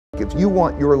if you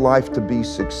want your life to be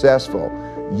successful,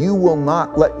 you will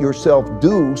not let yourself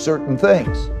do certain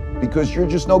things because you're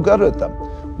just no good at them.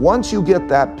 Once you get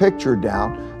that picture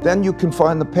down, then you can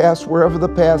find the paths wherever the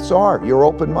paths are. You're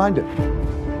open-minded.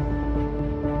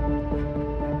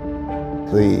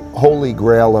 The Holy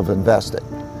Grail of investing.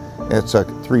 It's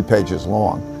 3 pages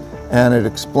long, and it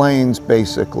explains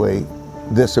basically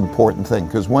this important thing,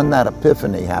 because when that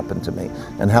epiphany happened to me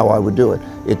and how I would do it,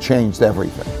 it changed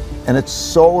everything. And it's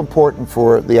so important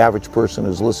for the average person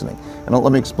who's listening. And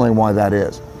let me explain why that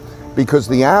is. Because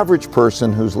the average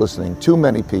person who's listening, too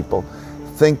many people,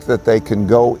 think that they can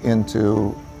go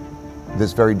into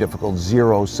this very difficult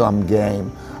zero-sum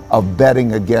game of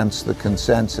betting against the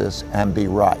consensus and be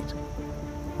right.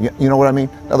 You know what I mean?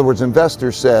 In other words,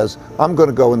 investor says, I'm going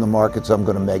to go in the markets, I'm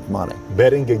going to make money.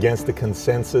 Betting against the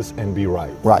consensus and be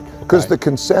right. Right, because the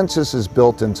consensus is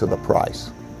built into the price.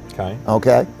 Okay.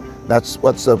 Okay? That's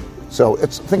what's the, so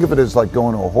think of it as like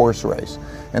going to a horse race,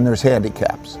 and there's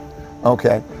handicaps.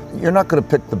 Okay? You're not going to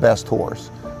pick the best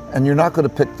horse, and you're not going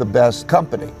to pick the best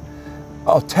company.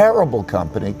 A terrible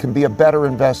company can be a better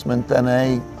investment than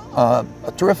a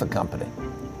terrific company.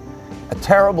 A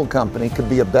terrible company could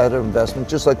be a better investment,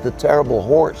 just like the terrible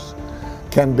horse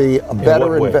can be a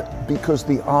better investment, because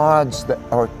the odds that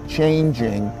are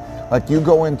changing, like you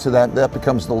go into that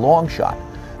becomes the long shot.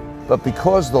 But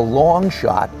because the long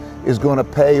shot is going to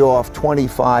pay off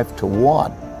 25 to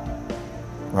 1,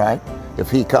 right? If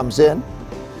he comes in,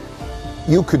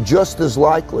 you could just as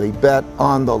likely bet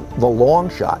on the long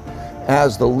shot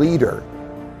as the leader,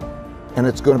 and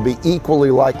it's going to be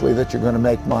equally likely that you're going to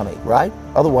make money, right?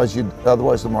 Otherwise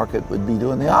the market would be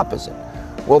doing the opposite.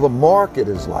 Well, the market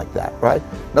is like that, right?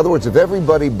 In other words, if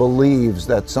everybody believes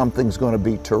that something's going to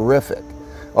be terrific,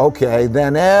 okay,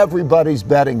 then everybody's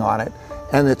betting on it,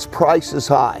 and its price is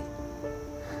high.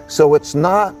 So it's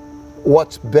not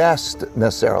what's best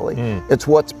necessarily, it's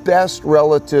what's best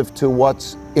relative to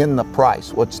what's in the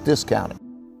price, what's discounted.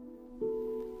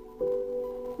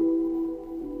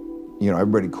 You know,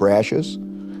 everybody crashes,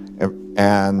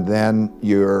 and then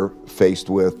you're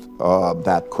faced with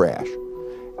that crash.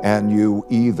 And you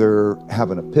either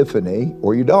have an epiphany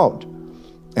or you don't.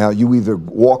 You either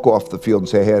walk off the field and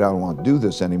say, hey, I don't want to do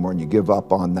this anymore, and you give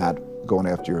up on that, going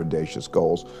after your audacious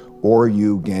goals, or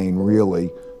you gain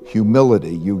really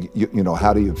humility. You know,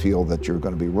 how do you feel that you're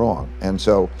going to be wrong? And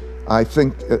so I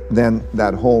think then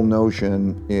that whole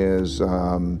notion is,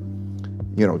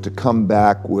 you know, to come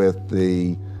back with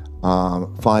the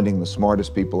finding the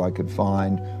smartest people I could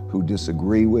find who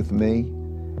disagree with me.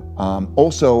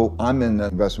 Also, I'm in the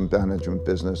investment management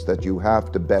business that you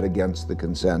have to bet against the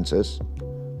consensus.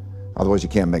 Otherwise you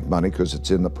can't make money because it's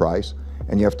in the price.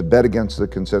 And you have to bet against the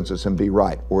consensus and be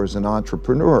right. Or as an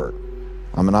entrepreneur,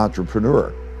 I'm an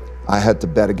entrepreneur, I had to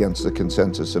bet against the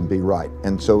consensus and be right.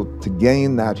 And so to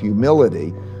gain that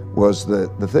humility was the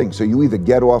thing. So you either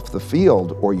get off the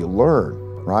field or you learn,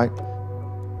 right?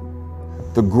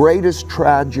 The greatest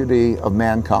tragedy of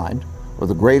mankind, or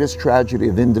the greatest tragedy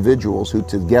of individuals who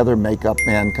together make up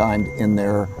mankind in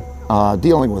their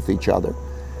dealing with each other,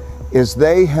 is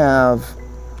they have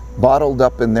bottled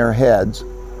up in their heads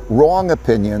wrong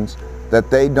opinions that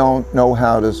they don't know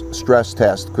how to stress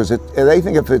test, because they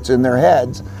think if it's in their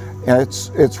heads,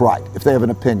 it's right, if they have an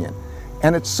opinion.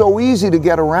 And it's so easy to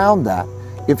get around that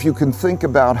if you can think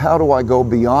about, how do I go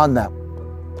beyond that?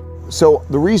 So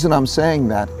the reason I'm saying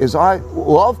that is I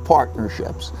love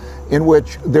partnerships in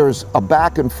which there's a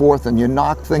back and forth and you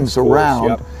knock things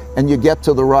around and you get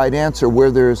to the right answer,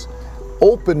 where there's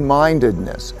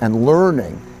open-mindedness and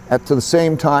learning at the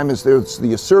same time as there's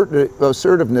the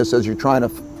assertiveness as you're trying to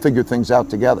figure things out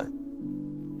together.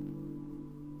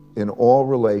 In all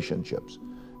relationships,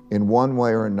 in one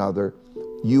way or another,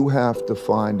 you have to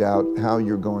find out how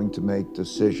you're going to make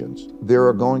decisions. There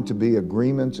are going to be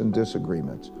agreements and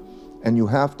disagreements, and you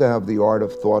have to have the art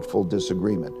of thoughtful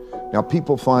disagreement. Now,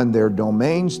 people find their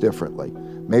domains differently.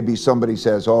 Maybe somebody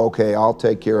says, oh, okay, I'll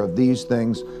take care of these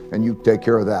things and you take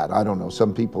care of that. I don't know.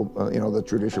 Some people, you know, the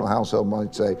traditional household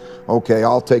might say, okay,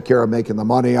 I'll take care of making the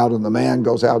money out, and the man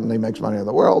goes out and he makes money in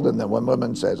the world. And then when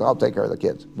woman says, I'll take care of the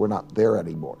kids, we're not there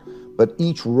anymore. But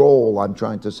each role, I'm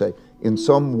trying to say, in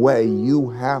some way, you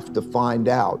have to find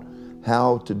out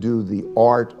how to do the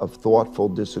art of thoughtful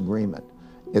disagreement.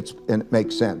 And it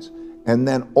makes sense. And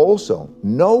then also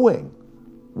knowing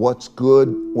what's good,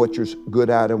 what you're good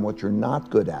at and what you're not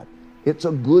good at. It's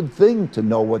a good thing to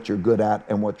know what you're good at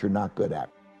and what you're not good at.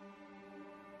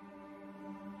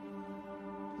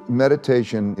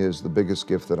 Meditation is the biggest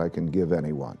gift that I can give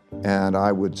anyone. And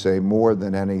I would say more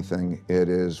than anything, it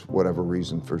is whatever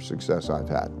reason for success I've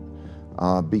had.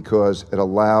 Because it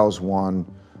allows one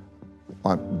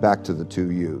back to the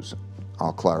two U's,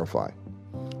 I'll clarify.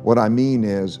 What I mean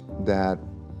is that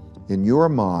in your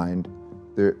mind,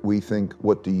 we think,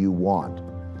 what do you want?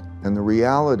 And the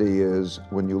reality is,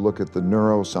 when you look at the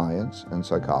neuroscience and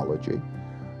psychology,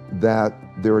 that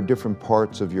there are different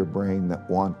parts of your brain that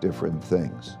want different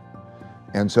things.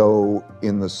 And so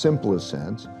in the simplest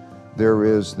sense, there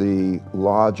is the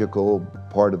logical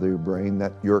part of your brain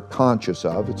that you're conscious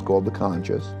of, it's called the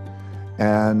conscious,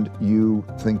 and you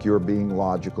think you're being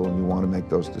logical and you want to make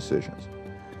those decisions.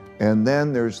 And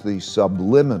then there's the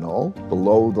subliminal,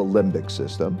 below the limbic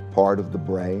system, part of the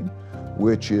brain,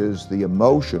 which is the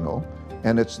emotional,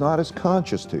 and it's not as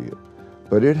conscious to you,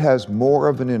 but it has more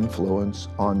of an influence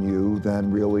on you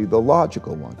than really the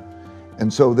logical one.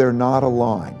 And so they're not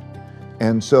aligned.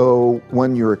 And so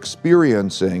when you're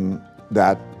experiencing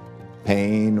that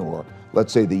pain, or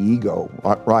let's say the ego,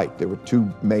 right, there were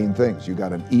two main things. You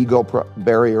got an ego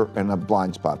barrier and a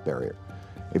blind spot barrier.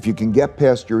 If you can get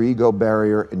past your ego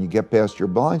barrier and you get past your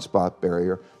blind spot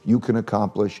barrier, you can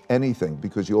accomplish anything,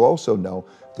 because you'll also know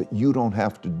that you don't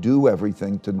have to do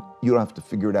everything, you don't have to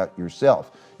figure it out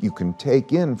yourself. You can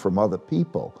take in from other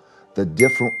people the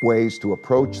different ways to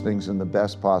approach things in the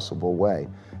best possible way.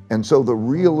 And so the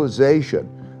realization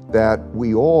that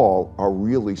we all are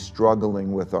really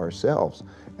struggling with ourselves,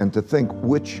 and to think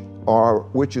which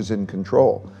is in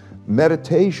control.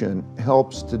 Meditation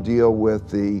helps to deal with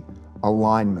the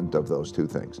alignment of those two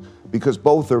things, because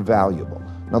both are valuable.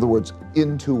 In other words,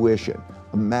 intuition,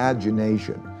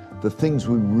 imagination, the things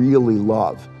we really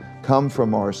love come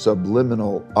from our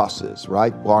subliminal us's,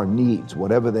 right? Our needs,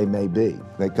 whatever they may be.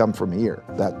 They come from here,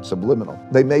 that subliminal.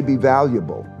 They may be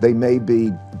valuable. They may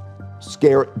be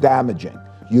damaging.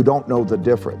 You don't know the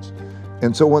difference.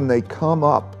 And so when they come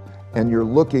up and you're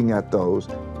looking at those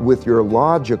with your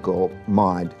logical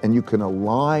mind and you can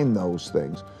align those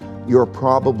things, you're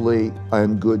probably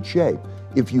in good shape.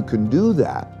 If you can do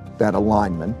that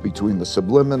alignment between the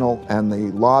subliminal and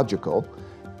the logical,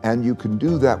 and you can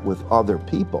do that with other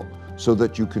people, so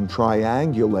that you can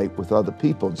triangulate with other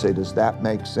people and say, does that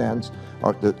make sense?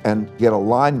 And get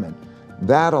alignment.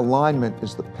 That alignment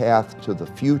is the path to the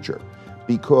future,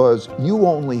 because you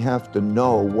only have to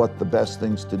know what the best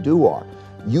things to do are.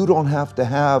 You don't have to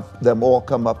have them all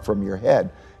come up from your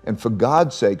head. And for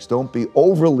God's sakes, don't be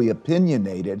overly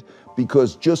opinionated,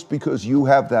 because just because you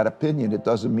have that opinion, it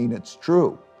doesn't mean it's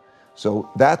true. So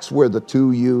that's where the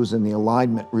two U's and the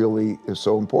alignment really is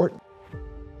so important.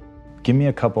 Give me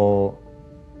a couple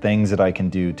things that I can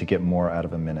do to get more out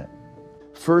of a minute.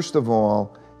 First of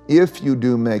all, if you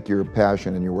do make your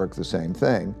passion and your work the same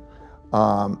thing,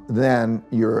 then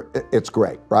it's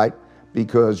great, right?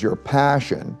 Because your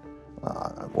passion,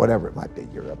 whatever it might be,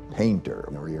 you're a painter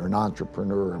or you're an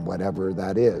entrepreneur and whatever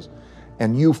that is,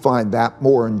 and you find that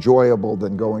more enjoyable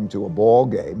than going to a ball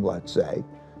game, let's say,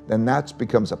 then that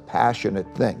becomes a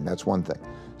passionate thing. That's one thing.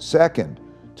 Second,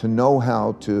 to know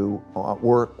how to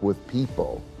work with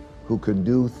people who can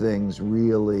do things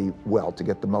really well to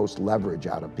get the most leverage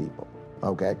out of people,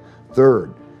 okay?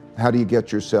 Third, how do you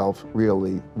get yourself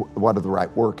really, what are the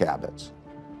right work habits?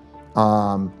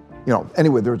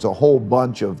 Anyway, there's a whole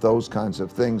bunch of those kinds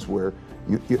of things where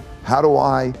how do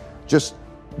I,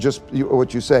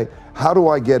 what you say, how do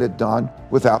I get it done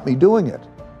without me doing it?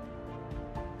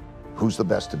 Who's the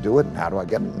best to do it, and how do I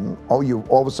get it? And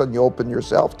all of a sudden you open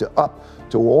yourself to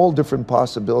all different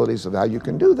possibilities of how you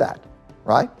can do that,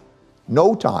 right?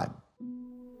 No time.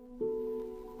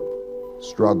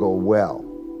 Struggle well,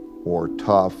 or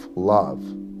tough love.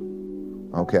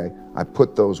 Okay, I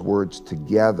put those words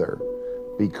together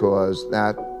because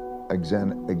that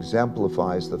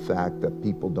exemplifies the fact that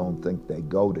people don't think they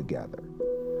go together.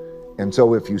 And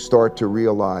so if you start to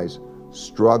realize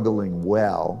struggling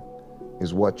well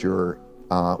is what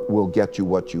will get you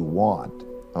what you want,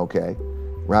 okay,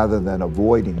 rather than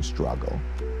avoiding struggle,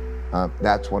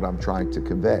 that's what I'm trying to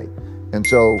convey. And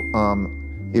so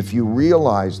if you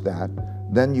realize that,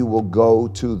 then you will go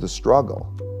to the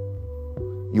struggle.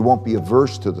 You won't be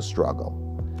averse to the struggle.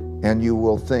 And you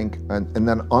will think, and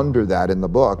then under that in the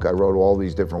book, I wrote all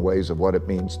these different ways of what it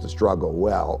means to struggle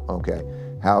well, okay?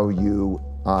 How you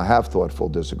have thoughtful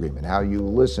disagreement, how you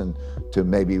listen to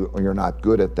maybe you're not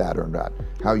good at that or not,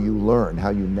 how you learn,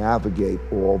 how you navigate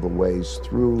all the ways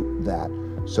through that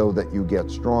so that you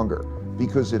get stronger.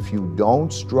 Because if you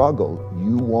don't struggle,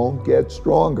 you won't get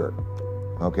stronger,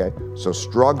 okay? So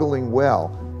struggling well,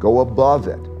 go above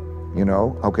it,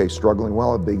 okay, struggling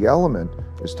well, a big element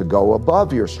is to go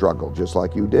above your struggle, just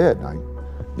like you did.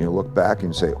 You look back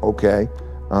and say, okay,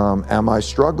 am I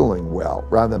struggling well,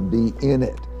 rather than be in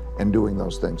it and doing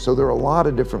those things. So there are a lot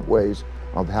of different ways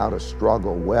of how to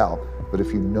struggle well, But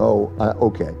if you know,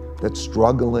 okay, that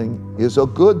struggling is a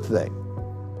good thing.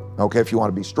 Okay, if you want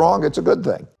to be strong, it's a good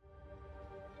thing.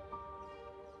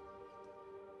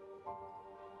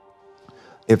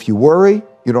 If you worry,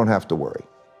 you don't have to worry.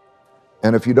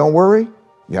 And if you don't worry,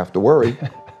 you have to worry.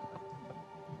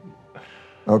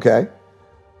 Okay?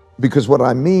 Because what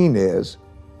I mean is,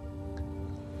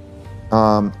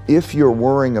 if you're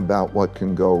worrying about what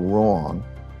can go wrong,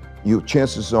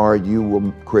 chances are you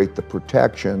will create the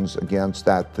protections against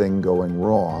that thing going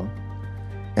wrong,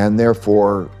 and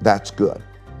therefore that's good.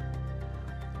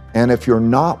 And if you're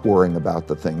not worrying about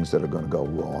the things that are going to go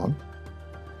wrong,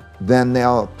 then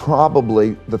they'll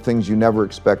probably, the things you never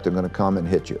expect are going to come and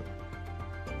hit you.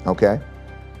 Okay?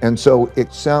 And so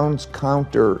it sounds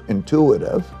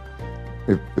counterintuitive.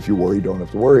 If you worry, you don't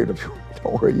have to worry. And if you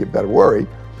don't worry, you better worry.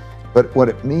 But what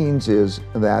it means is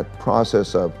that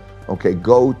process of, okay,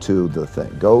 go to the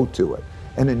thing, go to it,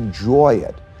 and enjoy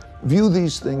it. View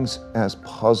these things as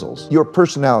puzzles. Your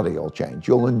personality will change.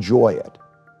 You'll enjoy it,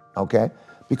 okay?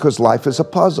 Because life is a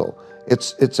puzzle.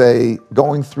 It's a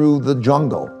going through the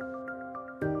jungle.